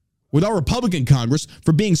 with our Republican Congress,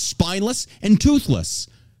 for being spineless and toothless?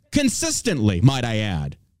 Consistently, might I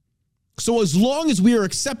add. So as long as we are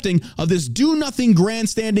accepting of this do-nothing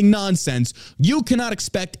grandstanding nonsense, you cannot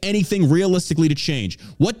expect anything realistically to change.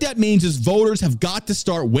 What that means is voters have got to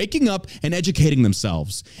start waking up and educating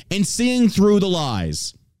themselves and seeing through the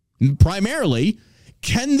lies. Primarily,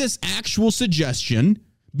 can this actual suggestion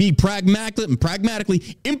be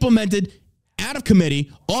pragmatically implemented out of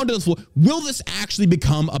committee onto the floor? Will this actually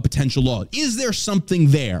become a potential law? Is there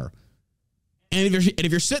something there? And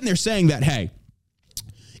if you're sitting there saying that, hey,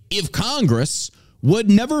 if Congress would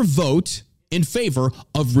never vote in favor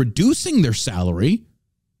of reducing their salary,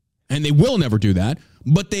 and they will never do that,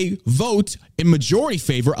 but they vote in majority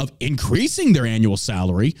favor of increasing their annual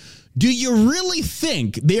salary, do you really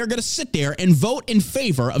think they are going to sit there and vote in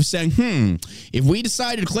favor of saying, if we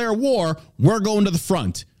decide to declare war, we're going to the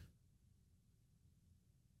front?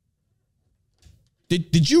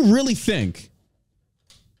 Did you really think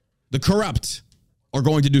the corrupt are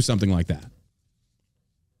going to do something like that?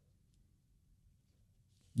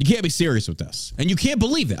 You can't be serious with this. And you can't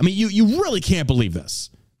believe that. I mean, you really can't believe this.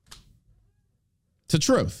 It's the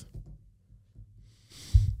truth.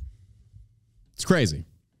 It's crazy.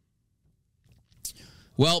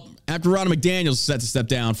 Well, after Ronna McDaniel is set to step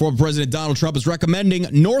down, former President Donald Trump is recommending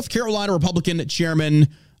North Carolina Republican Chairman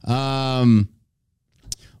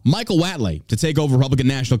Michael Whatley to take over Republican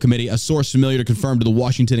National Committee, a source familiar to confirm to the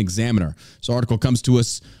Washington Examiner. This article comes to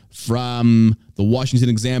us from the Washington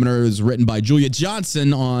Examiner. It was written by Julia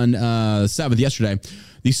Johnson on 7th, yesterday.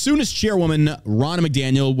 The soonest chairwoman, Ronna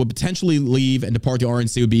McDaniel, would potentially leave and depart the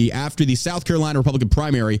RNC would be after the South Carolina Republican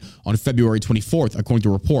primary on February 24th, according to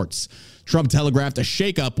reports. Trump telegraphed a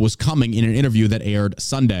shakeup was coming in an interview that aired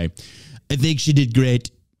Sunday. I think she did great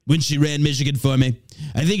when she ran Michigan for me.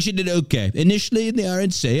 I think she did okay. Initially in the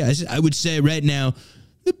RNC, I would say right now,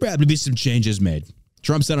 there'll probably be some changes made.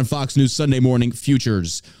 Trump said on Fox News Sunday Morning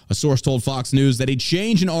Futures. A source told Fox News that a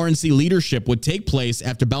change in RNC leadership would take place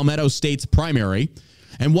after Palmetto State's primary,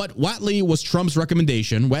 and what Whatley was Trump's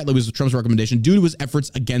recommendation due to his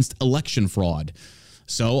efforts against election fraud.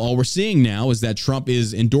 So all we're seeing now is that Trump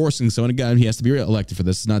is endorsing someone. Again, he has to be elected for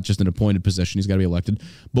this. It's not just an appointed position. He's got to be elected.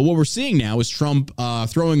 But what we're seeing now is Trump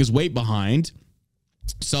throwing his weight behind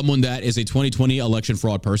someone that is a 2020 election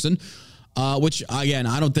fraud person, which, again,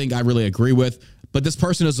 I don't think I really agree with. But this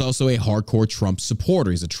person is also a hardcore Trump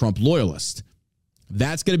supporter. He's a Trump loyalist.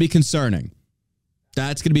 That's going to be concerning.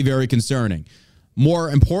 That's going to be very concerning. More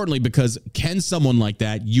importantly, because can someone like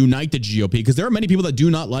that unite the GOP? Because there are many people that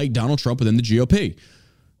do not like Donald Trump within the GOP.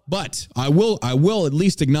 But I will at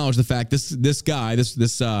least acknowledge the fact this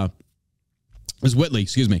Whitley,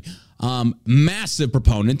 massive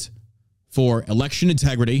proponent for election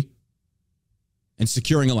integrity and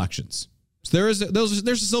securing elections. So there's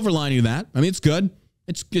a silver lining to that. I mean, it's good.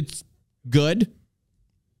 It's good.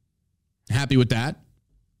 Happy with that.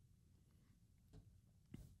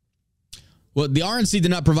 Well, the RNC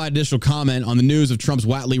did not provide additional comment on the news of Trump's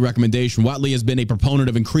Whatley recommendation. Whatley has been a proponent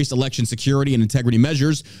of increased election security and integrity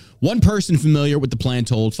measures. One person familiar with the plan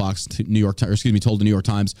told the New York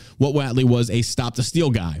Times what Whatley was a stop the steal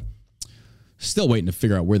guy. Still waiting to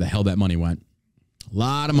figure out where the hell that money went. A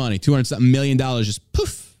lot of money, $200-something million, just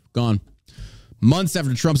poof, gone. Months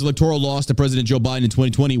after Trump's electoral loss to President Joe Biden in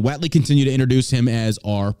 2020, Whatley continued to introduce him as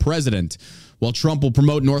our president. While Trump will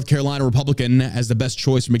promote North Carolina Republican as the best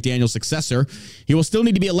choice for McDaniel's successor, he will still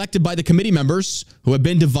need to be elected by the committee members who have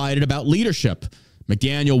been divided about leadership.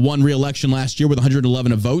 McDaniel won re-election last year with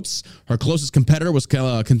 111 votes. Her closest competitor was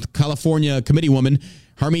California committeewoman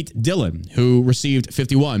Harmeet Dillon, who received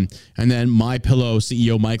 51. And then MyPillow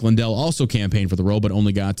CEO Mike Lindell also campaigned for the role, but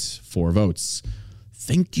only got 4 votes.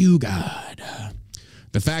 Thank you, God.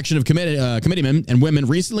 The faction of committeemen and women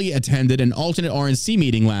recently attended an alternate RNC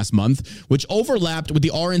meeting last month, which overlapped with the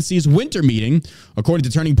RNC's winter meeting, according to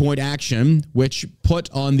Turning Point Action, which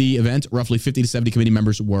put on the event. Roughly 50 to 70 committee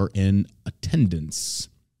members were in attendance.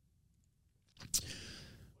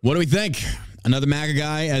 What do we think? Another MAGA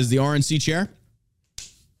guy as the RNC chair?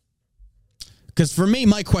 Because for me,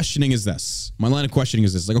 my questioning is this. My line of questioning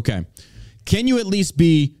is this. Like, okay, can you at least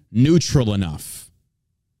be neutral enough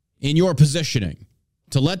in your positioning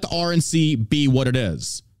to let the RNC be what it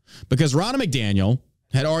is? Because Ronna McDaniel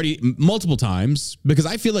had already multiple times, because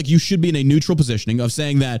I feel like you should be in a neutral positioning of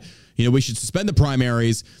saying that, we should suspend the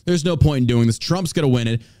primaries. There's no point in doing this. Trump's going to win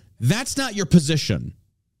it. That's not your position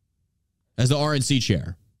as the RNC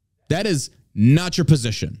chair. That is not your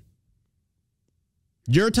position.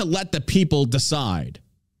 You're to let the people decide.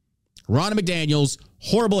 Ronna McDaniel's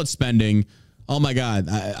horrible at spending. Oh my God.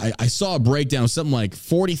 I saw a breakdown of something like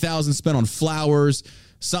 $40,000 spent on flowers,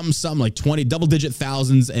 something like 20 double-digit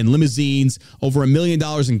thousands and limousines, over $1 million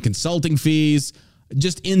in consulting fees,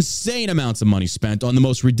 just insane amounts of money spent on the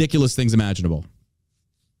most ridiculous things imaginable.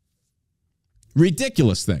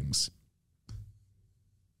 Ridiculous things.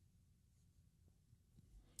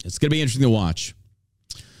 It's going to be interesting to watch.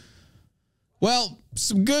 Well,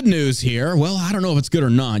 some good news here. Well, I don't know if it's good or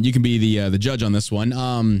not. You can be the judge on this one.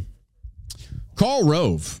 Karl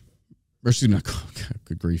Rove, or excuse me,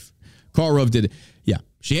 good grief. Karl Rove did, yeah.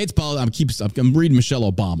 She hates politics. I'm reading Michelle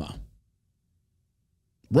Obama.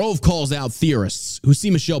 Rove calls out theorists who see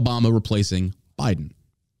Michelle Obama replacing Biden.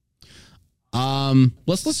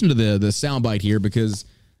 Let's listen to the soundbite here, because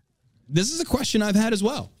this is a question I've had as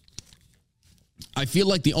well. I feel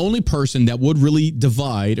like the only person that would really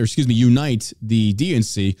unite the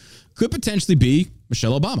DNC could potentially be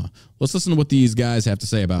Michelle Obama. Let's listen to what these guys have to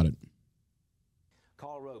say about it.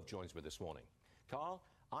 Karl Rove joins me this morning. Karl,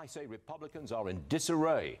 I say Republicans are in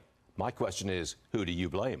disarray. My question is, who do you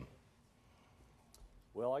blame?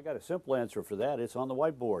 Well, I got a simple answer for that. It's on the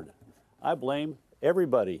whiteboard. I blame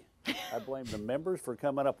everybody. I blame the members for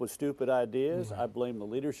coming up with stupid ideas. I blame the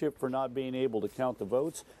leadership for not being able to count the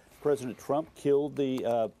votes. President Trump killed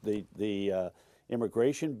the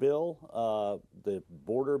immigration bill, the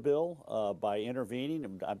border bill, by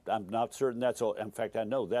intervening. I'm not certain that's, in fact, I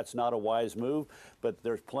know that's not a wise move, but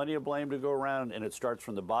there's plenty of blame to go around, and it starts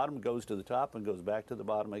from the bottom, goes to the top, and goes back to the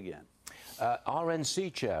bottom again.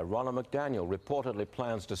 RNC Chair Ronna McDaniel reportedly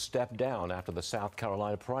plans to step down after the South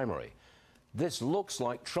Carolina primary. This looks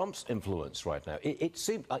like Trump's influence right now. It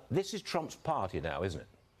seems like this is Trump's party now, isn't it?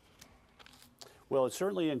 Well, it's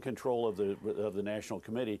certainly in control of the National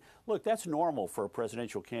Committee. Look, that's normal for a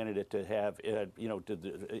presidential candidate to have,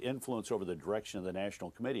 influence over the direction of the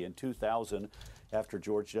National Committee. In 2000, after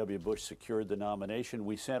George W. Bush secured the nomination,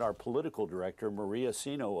 we sent our political director, Maria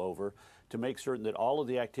Sino, over to make certain that all of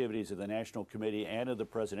the activities of the National Committee and of the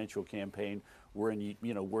presidential campaign were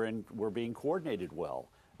being coordinated well.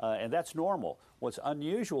 And that's normal. What's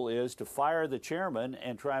unusual is to fire the chairman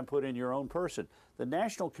and try and put in your own person. The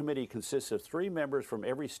National Committee consists of 3 members from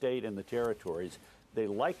every state and the territories. They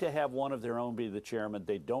like to have one of their own be the chairman.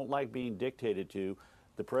 They don't like being dictated to.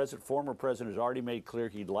 The former president has already made clear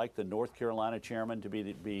he'd like the North Carolina chairman to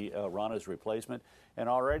be Ronna's replacement. And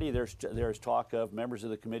already there's talk of members of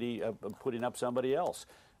the committee putting up somebody else.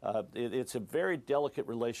 It's a very delicate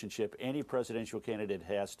relationship any presidential candidate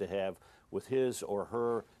has to have with his or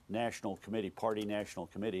her party national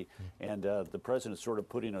committee, and the president's sort of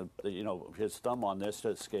putting his thumb on this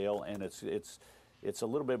scale, and it's a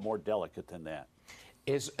little bit more delicate than that.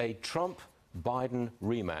 Is a Trump-Biden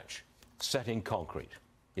rematch set in concrete?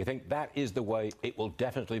 You think that is the way it will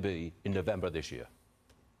definitely be in November this year?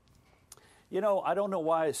 I don't know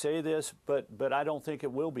why I say this, but I don't think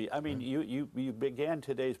it will be. I mean, you began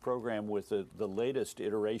today's program with the latest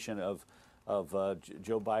iteration of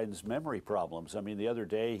Joe Biden's memory problems. I mean, the other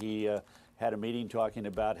day he had a meeting talking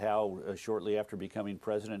about how shortly after becoming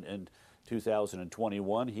president in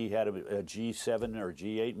 2021, he had a G7 or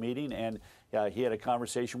G8 meeting, and he had a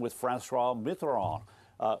conversation with Francois Mitterrand,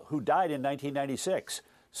 who died in 1996.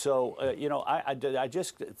 So, I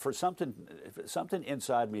just, for something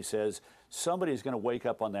inside me says somebody's going to wake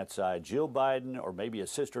up on that side, Jill Biden or maybe a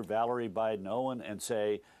sister Valerie Biden Owen, and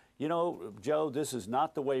say, Joe, this is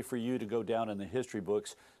not the way for you to go down in the history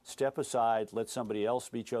books. Step aside, let somebody else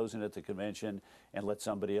be chosen at the convention, and let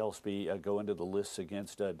somebody else go into the lists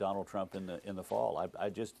against Donald Trump in the fall. I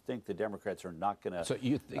just think the Democrats are not going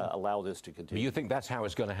to allow this to continue. You think that's how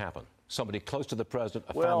it's going to happen? Somebody close to the president,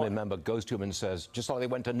 a family member, goes to him and says, just like they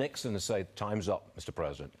went to Nixon and say, "Time's up, Mr.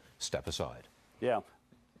 President, step aside." Yeah.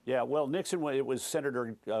 Yeah, well, Nixon, it was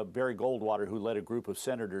Senator Barry Goldwater who led a group of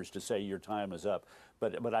senators to say your time is up.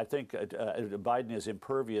 But I think Biden is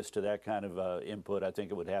impervious to that kind of input. I think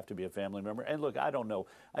it would have to be a family member. And look, I don't know.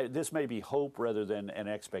 This may be hope rather than an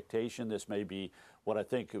expectation. This may be what I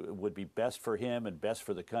think would be best for him and best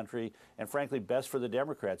for the country, and frankly, best for the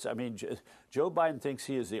Democrats. I mean, Joe Biden thinks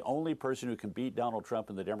he is the only person who can beat Donald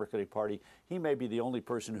Trump in the Democratic Party. He may be the only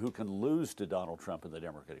person who can lose to Donald Trump in the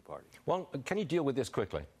Democratic Party. Well, can you deal with this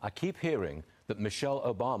quickly? I keep hearing that Michelle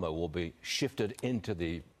Obama will be shifted into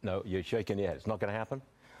the... No, you're shaking your head. It's not going to happen?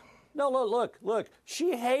 No, look.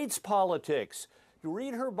 She hates politics. You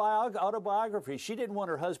read her autobiography. She didn't want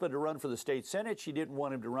her husband to run for the state senate. She didn't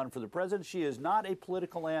want him to run for the president. She is not a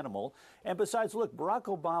political animal. And besides, look, Barack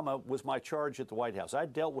Obama was my charge at the White House. I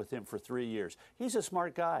dealt with him for 3 years. He's a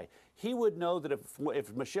smart guy. He would know that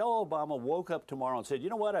if Michelle Obama woke up tomorrow and said, you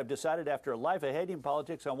know what, I've decided after a life of hating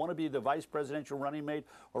politics, I want to be the vice presidential running mate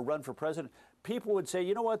or run for president, people would say,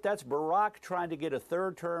 you know what, that's Barack trying to get a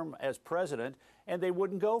third term as president, and they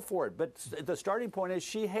wouldn't go for it. But the starting point is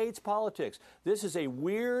she hates politics. This is a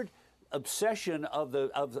weird obsession of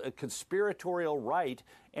a conspiratorial right,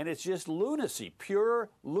 and it's just lunacy, pure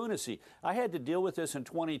lunacy. I had to deal with this in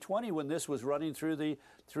 2020 when this was running through the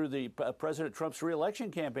President Trump's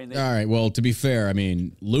reelection campaign. All right. Well, to be fair, I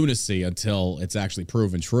mean, lunacy until it's actually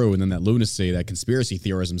proven true, and then that lunacy, that conspiracy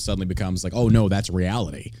theorism suddenly becomes like, oh no, that's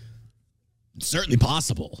reality. It's certainly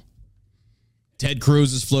possible. Ted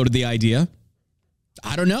Cruz has floated the idea.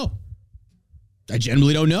 I don't know. I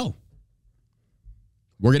genuinely don't know.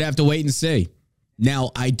 We're going to have to wait and see.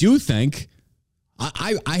 Now, I do think,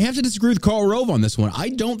 I have to disagree with Karl Rove on this one. I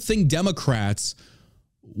don't think Democrats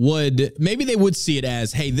would, maybe they would see it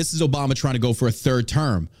as, hey, this is Obama trying to go for a third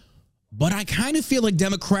term. But I kind of feel like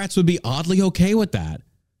Democrats would be oddly okay with that.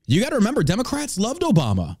 You got to remember, Democrats loved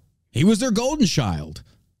Obama. He was their golden child.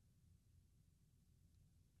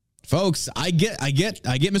 Folks, I get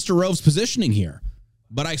Mr. Rove's positioning here,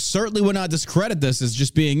 but I certainly would not discredit this as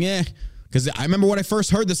just being because I remember when I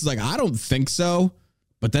first heard this, is like, I don't think so.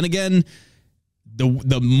 But then again,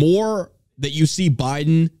 the more that you see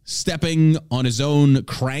Biden stepping on his own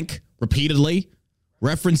crank repeatedly,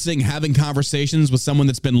 referencing having conversations with someone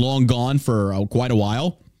that's been long gone for quite a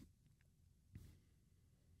while,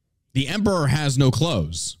 the emperor has no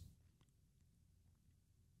clothes.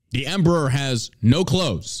 The emperor has no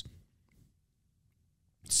clothes.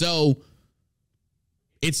 So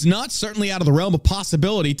it's not certainly out of the realm of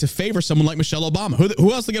possibility to favor someone like Michelle Obama.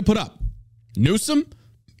 Who else they going to put up? Newsom?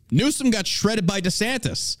 Newsom got shredded by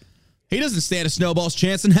DeSantis. He doesn't stand a snowball's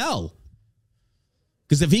chance in hell.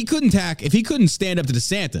 Because if he couldn't stand up to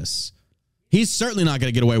DeSantis, he's certainly not going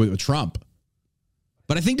to get away with Trump.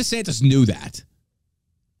 But I think DeSantis knew that.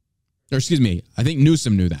 Or excuse me, I think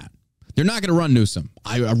Newsom knew that. They're not going to run Newsom.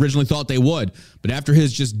 I originally thought they would, but after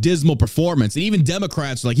his just dismal performance, and even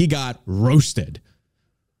Democrats, like, he got roasted.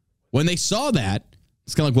 When they saw that,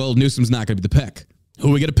 it's kind of like, well, Newsom's not going to be the pick. Who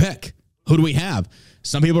are we going to pick? Who do we have?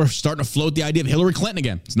 Some people are starting to float the idea of Hillary Clinton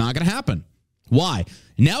again. It's not going to happen. Why?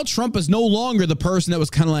 Now Trump is no longer the person that was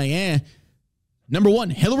kind of like, Number one,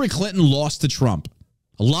 Hillary Clinton lost to Trump.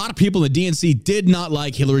 A lot of people in the DNC did not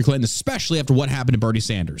like Hillary Clinton, especially after what happened to Bernie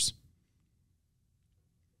Sanders.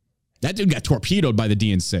 That dude got torpedoed by the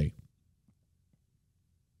DNC.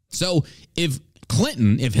 So if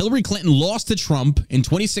Hillary Clinton lost to Trump in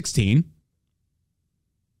 2016,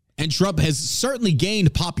 and Trump has certainly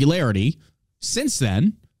gained popularity since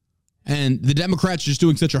then, and the Democrats are just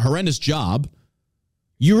doing such a horrendous job,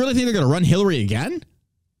 you really think they're going to run Hillary again?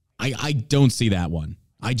 I don't see that one.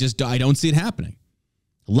 I don't see it happening.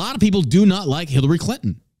 A lot of people do not like Hillary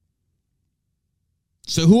Clinton.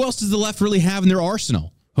 So who else does the left really have in their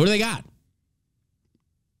arsenal? Who do they got?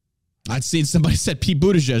 I'd seen somebody said Pete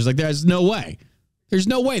Buttigieg. Like, there's no way. There's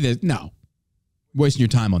no way that, no. Wasting your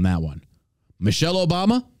time on that one. Michelle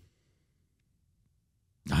Obama?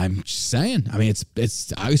 I'm just saying. I mean,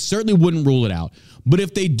 I certainly wouldn't rule it out. But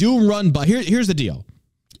if they do run here's the deal.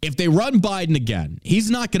 If they run Biden again, he's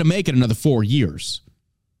not going to make it another 4 years.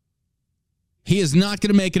 He is not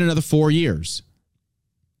going to make it another 4 years.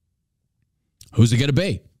 Who's it going to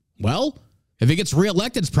be? Well, if he gets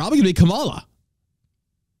reelected, it's probably going to be Kamala.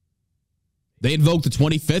 They invoke the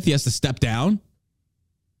 25th. He has to step down.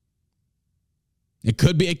 It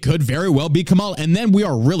could very well be Kamala. And then we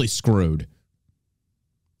are really screwed.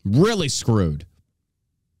 Really screwed.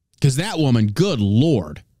 Because that woman, good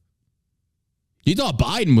Lord. You thought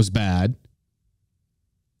Biden was bad.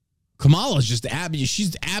 Kamala's just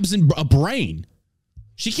she's absent a brain.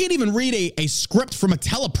 She can't even read a script from a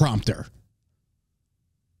teleprompter.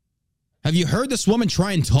 Have you heard this woman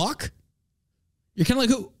try and talk? You're kind of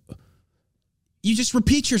like, who? You just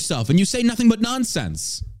repeat yourself and you say nothing but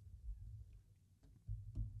nonsense.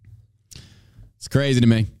 It's crazy to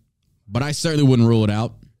me, but I certainly wouldn't rule it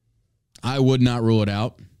out. I would not rule it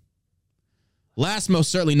out. Last, most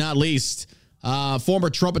certainly not least, Former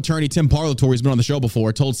Trump attorney Tim Parlatore, has been on the show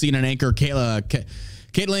before, told CNN anchor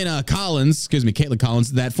Caitlin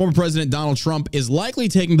Collins, that former President Donald Trump is likely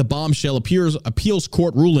taking the bombshell appeals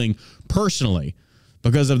court ruling personally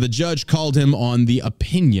because of the judge called him on the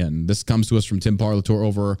opinion. This comes to us from Tim Parlatore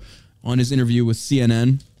over on his interview with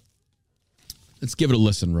CNN. Let's give it a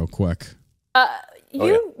listen real quick.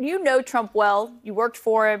 You know Trump well. You worked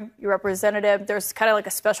for him. You represented him. There's kind of like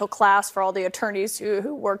a special class for all the attorneys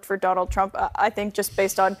who worked for Donald Trump, I think, just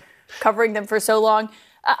based on covering them for so long.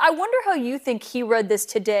 I wonder how you think he read this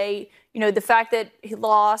today. You know, the fact that he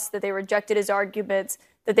lost, that they rejected his arguments,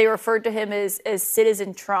 that they referred to him as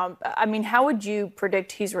Citizen Trump. I mean, how would you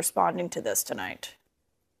predict he's responding to this tonight?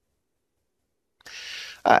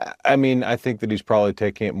 I mean, I think that he's probably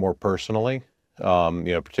taking it more personally.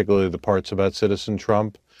 Particularly the parts about Citizen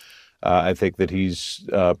Trump. I think that he's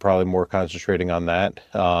probably more concentrating on that.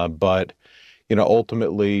 But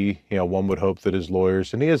ultimately, one would hope that his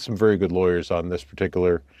lawyers, and he has some very good lawyers on this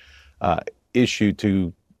particular issue,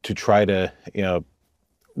 to try to,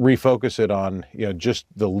 refocus it on, just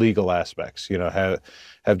the legal aspects.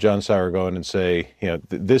 Have John Sauer go in and say,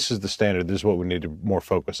 this is the standard. This is what we need to more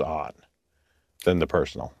focus on than the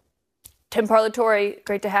personal. Tim Parlatore,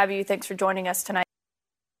 great to have you. Thanks for joining us tonight.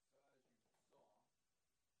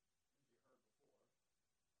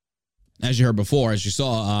 As you heard before, as you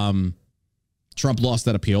saw, Trump lost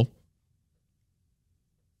that appeal.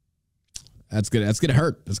 That's gonna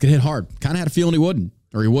hurt. That's gonna hit hard. Kind of had a feeling he wouldn't,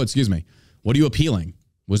 or he would. Excuse me. What are you appealing?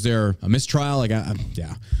 Was there a mistrial?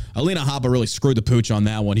 Yeah. Alina Habba really screwed the pooch on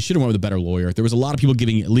that one. He should have went with a better lawyer. There was a lot of people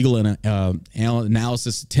giving legal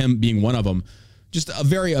analysis. Tim being one of them. Just a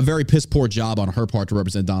very piss poor job on her part to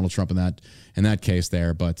represent Donald Trump in that case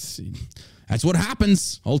there. But that's what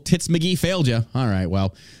happens. Old Tits McGee failed you. All right,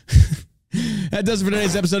 well, that does it for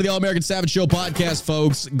today's episode of the All American Savage Show podcast,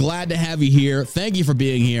 folks. Glad to have you here. Thank you for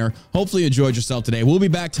being here. Hopefully you enjoyed yourself today. We'll be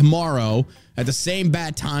back tomorrow at the same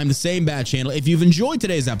bat time, the same bat channel. If you've enjoyed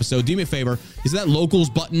today's episode, do me a favor. Is that locals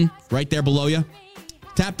button right there below you?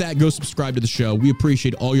 Tap that. Go subscribe to the show. We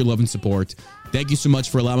appreciate all your love and support. Thank you so much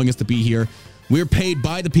for allowing us to be here. We're paid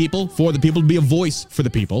by the people, for the people, to be a voice for the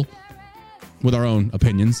people with our own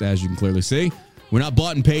opinions, as you can clearly see. We're not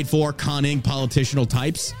bought and paid for conning politicianal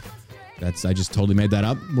types. I just totally made that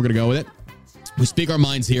up. We're going to go with it. We speak our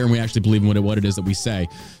minds here, and we actually believe in what it is that we say.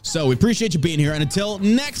 So we appreciate you being here. And until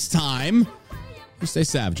next time, you stay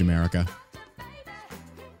savage, America.